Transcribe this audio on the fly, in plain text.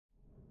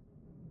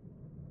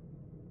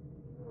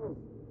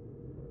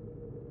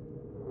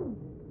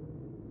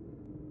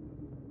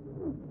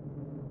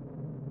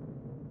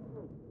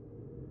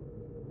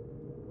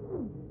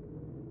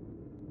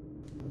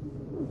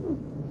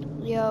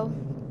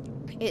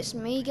It's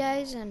me,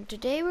 guys, and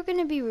today we're going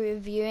to be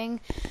reviewing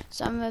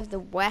some of the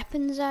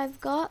weapons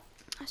I've got.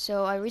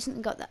 So I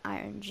recently got the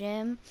Iron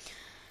Gem.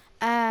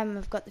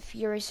 I've got the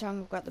Fury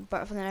Song, I've got the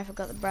Butterfly Knife, I've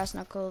got the Brass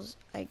Knuckles,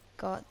 I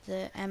got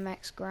the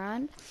MX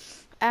Grand.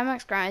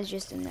 MX Grand is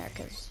just in there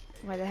because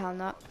why the hell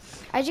not?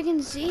 As you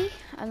can see,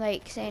 I'm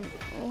like saying,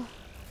 oh,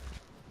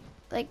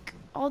 like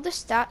all the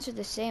stats are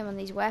the same on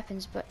these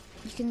weapons, but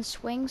you can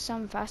swing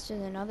some faster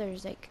than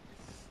others. Like,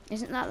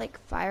 isn't that like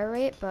fire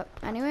rate? But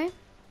anyway.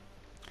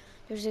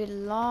 There's a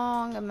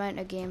long amount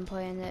of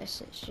gameplay in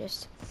this. It's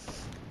just,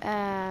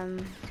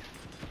 then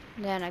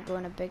I go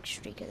on a big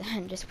streak at the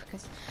end just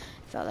because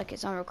I felt like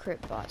it's on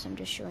recruit bots. I'm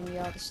just showing you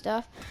all the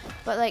stuff.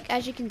 But like,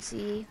 as you can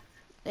see,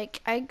 like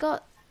I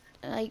got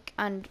like,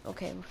 and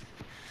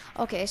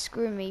okay,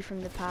 screw me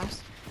from the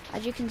past.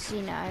 As you can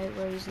see now,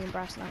 we're using the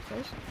Brass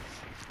Knuckles.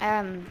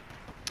 And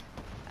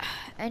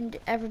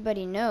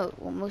everybody know,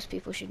 well, most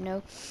people should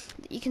know,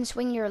 that you can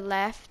swing your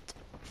left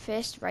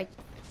fist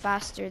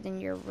faster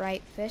than your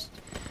right fist.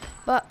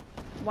 But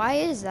why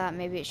is that?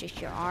 Maybe it's just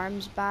your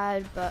arm's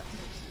bad, but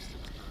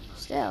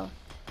still,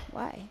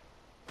 why?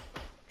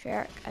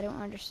 Sharek, I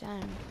don't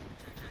understand.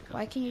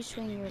 Why can you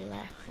swing your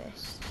left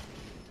fist?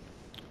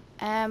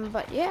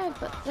 But yeah,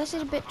 but this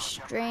is a bit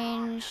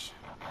strange.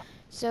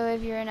 So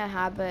if you're in a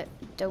habit,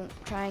 don't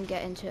try and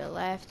get into it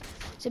left.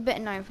 It's a bit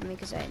annoying for me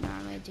because I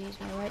normally do use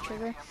my right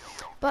trigger.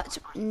 But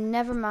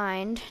never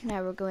mind.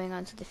 Now we're going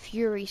on to the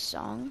Fury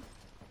Song.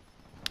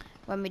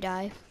 When we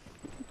die.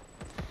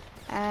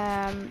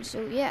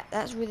 So yeah,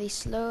 that's really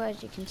slow,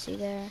 as you can see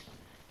there.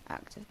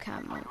 Active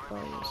camo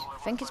employees. I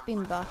think it's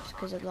been buffed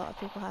because a lot of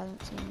people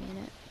haven't seen me in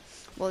it.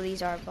 Well,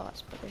 these are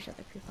bots, but there's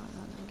other people I'm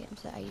not getting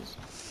to that. I use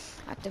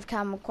active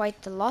camo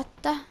quite a lot,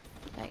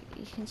 like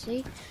you can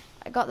see.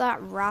 I got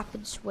that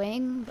rapid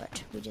swing,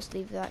 but we just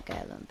leave that guy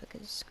alone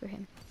because screw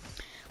him.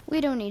 We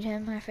don't need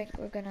him. I think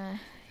we're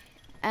gonna.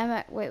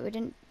 Wait, we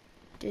didn't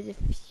do the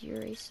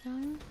Fury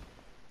Song.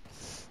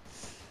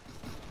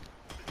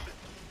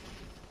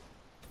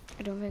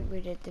 I don't think we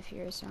did the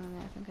Fury Song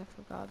there. I think I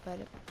forgot about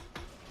it.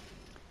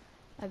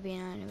 I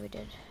know we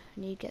did.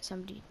 We need to get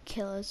somebody to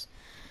kill us.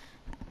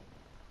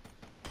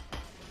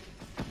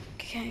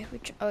 Okay,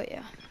 oh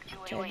yeah.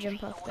 Try to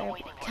jump off there, but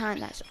we can't,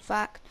 that's a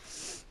fact.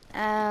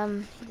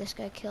 This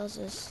guy kills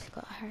us.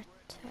 Got her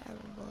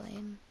terrible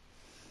aim.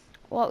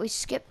 What, we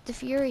skipped the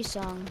Fury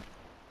Song.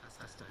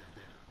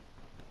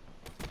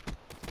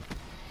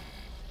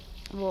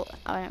 Well,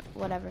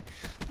 whatever.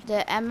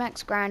 The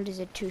MX Grand is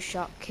a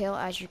 2-shot kill,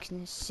 as you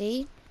can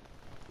see.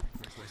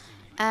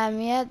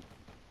 Yeah.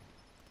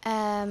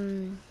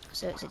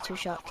 So it's a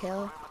 2-shot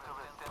kill.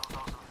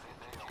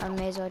 I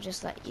may as well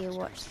just let you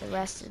watch the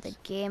rest of the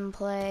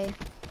gameplay.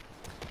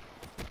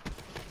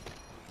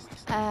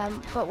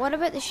 But what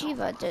about the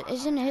Shiva?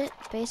 Isn't it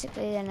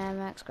basically an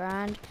MX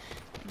Grand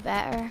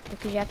better?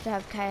 Because you have to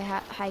have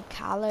high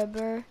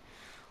caliber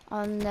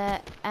on the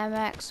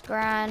MX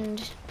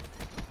Grand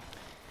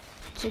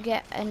to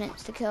get an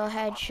insta-kill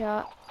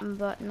headshot,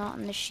 but not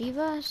in the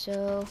Shiva,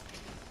 so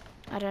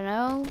I don't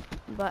know.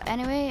 But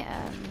anyway,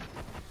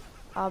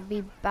 I'll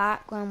be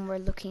back when we're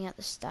looking at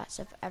the stats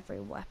of every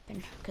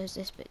weapon, because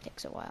this bit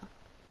takes a while.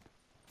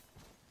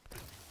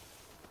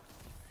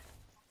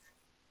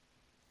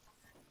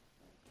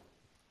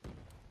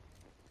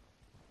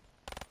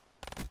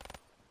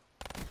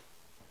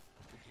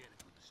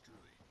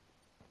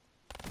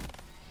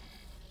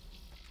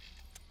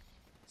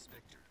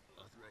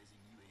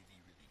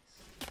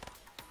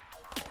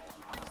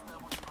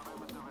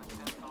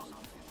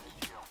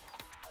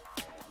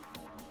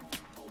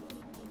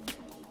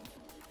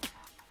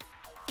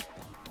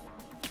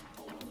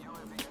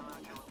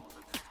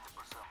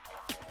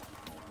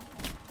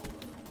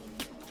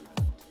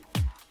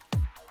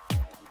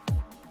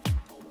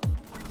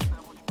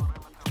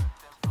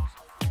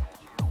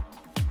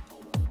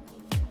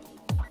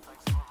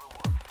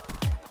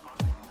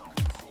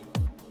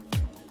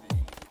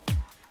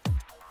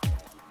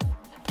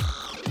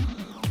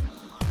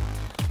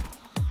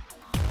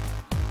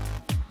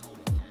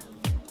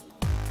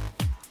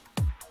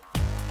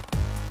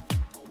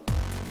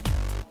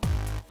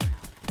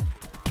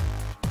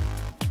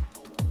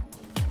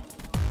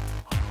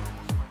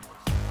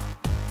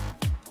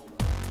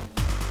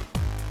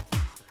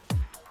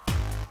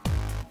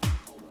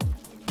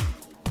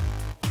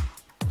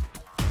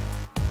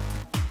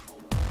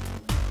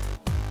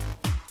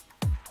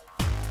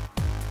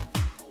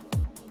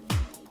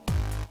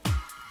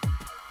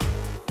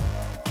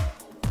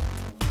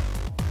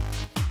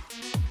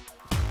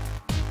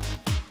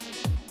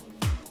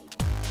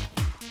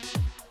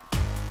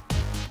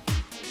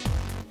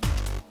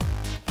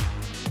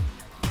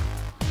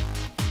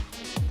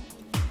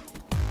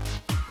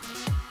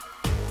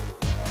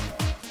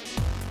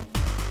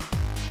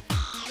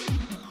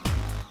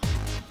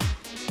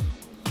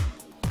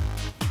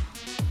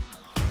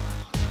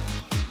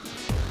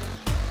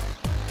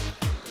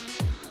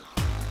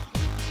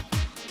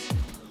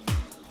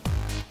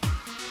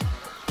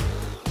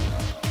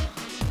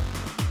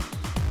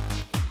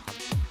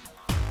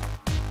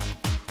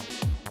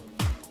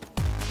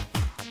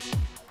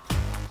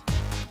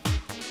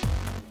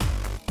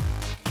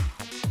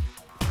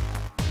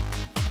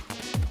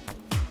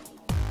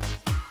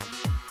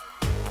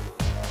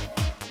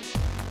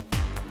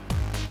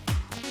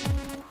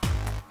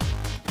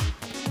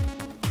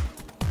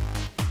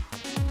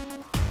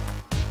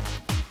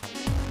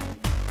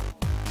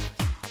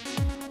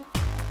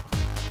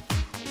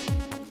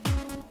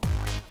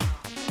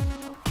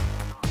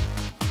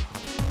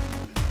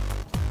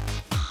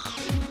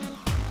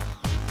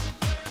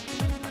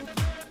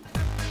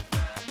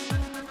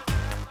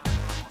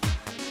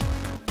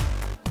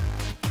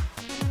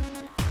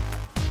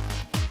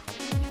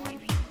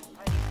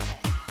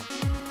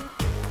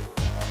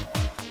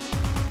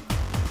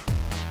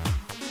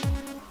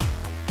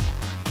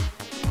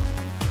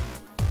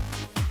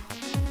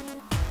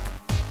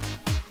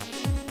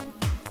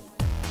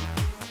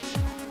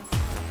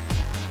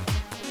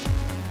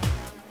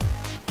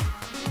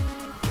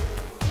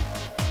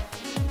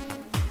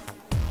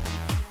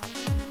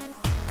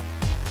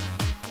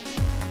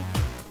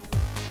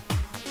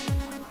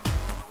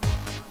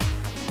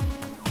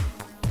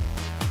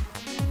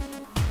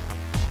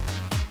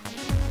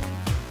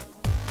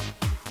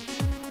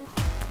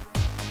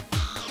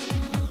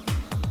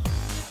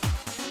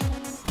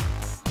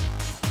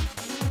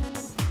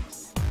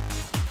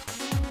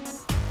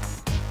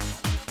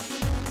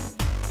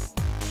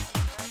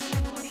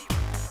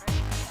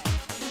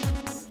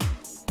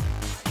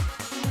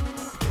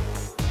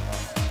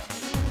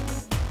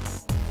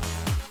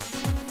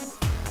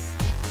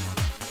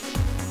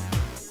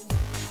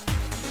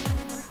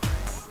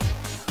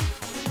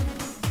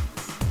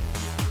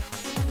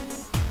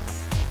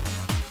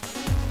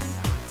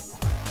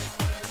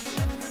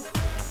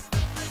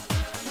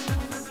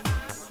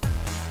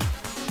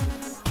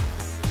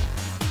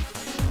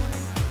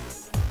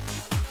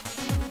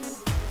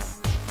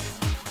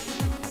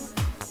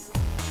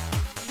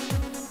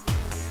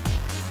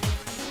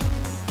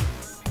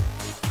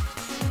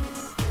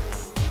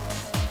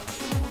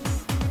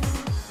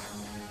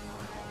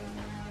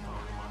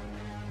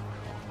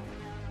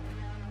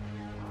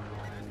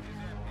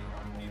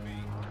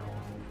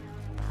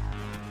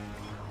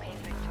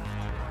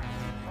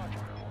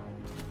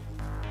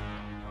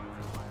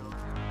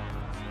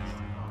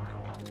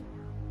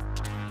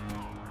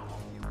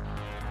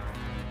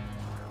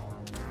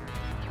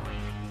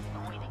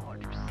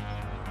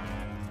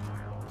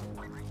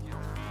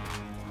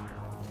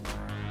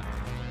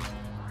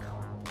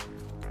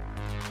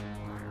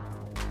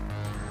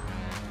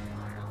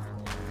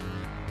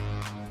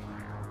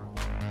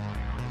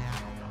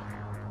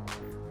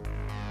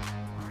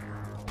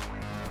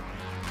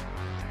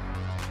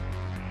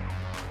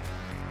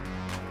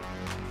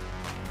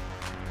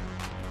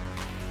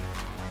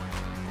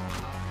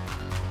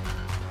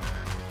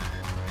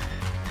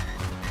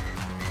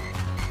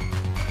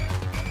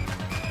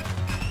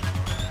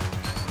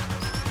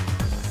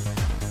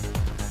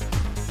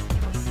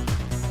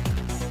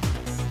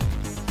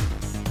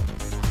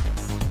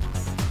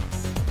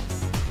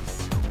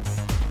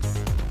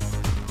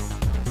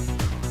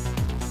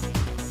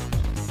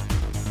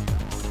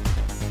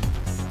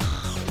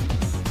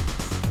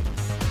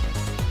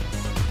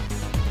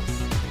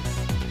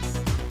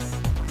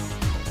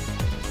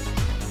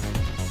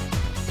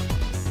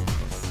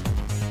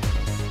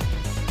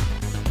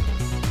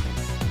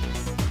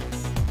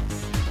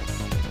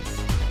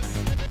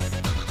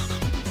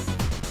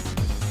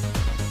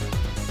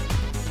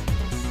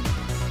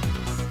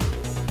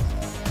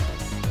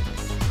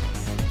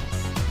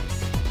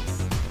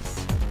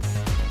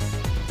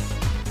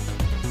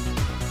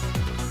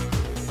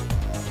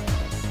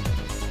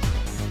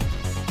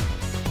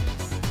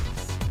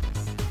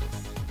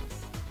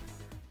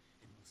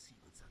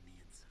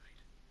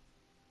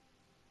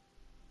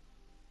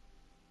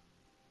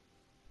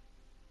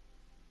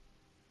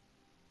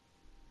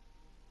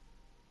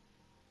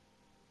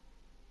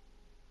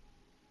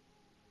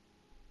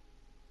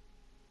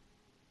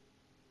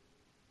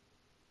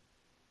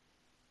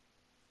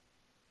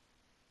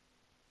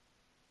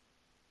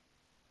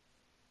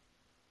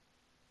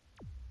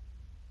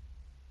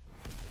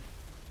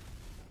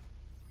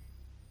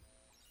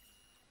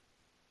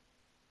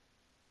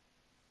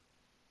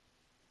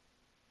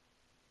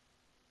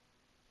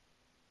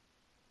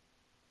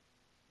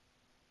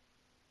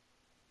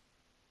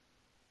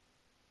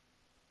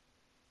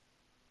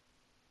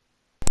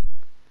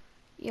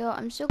 Yo,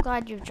 I'm so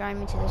glad you've joined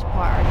me to this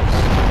part.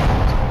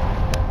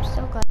 I'm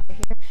so glad you're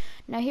here.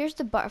 Now here's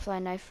the butterfly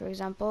knife, for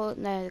example.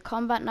 Now the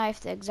combat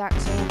knife, the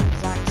exact same,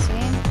 exact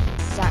same,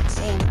 exact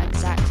same,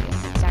 exact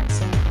same, exact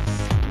same.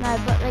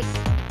 Now, but like,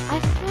 I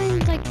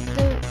find like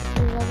there's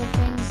other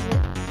things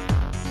that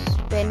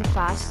spin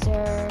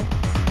faster,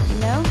 you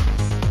know?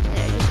 And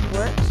it just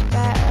works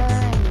better,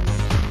 and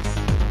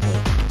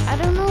like, I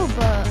don't know,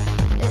 but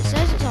it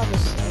says it's all the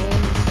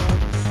same, so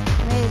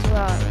I may as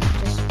well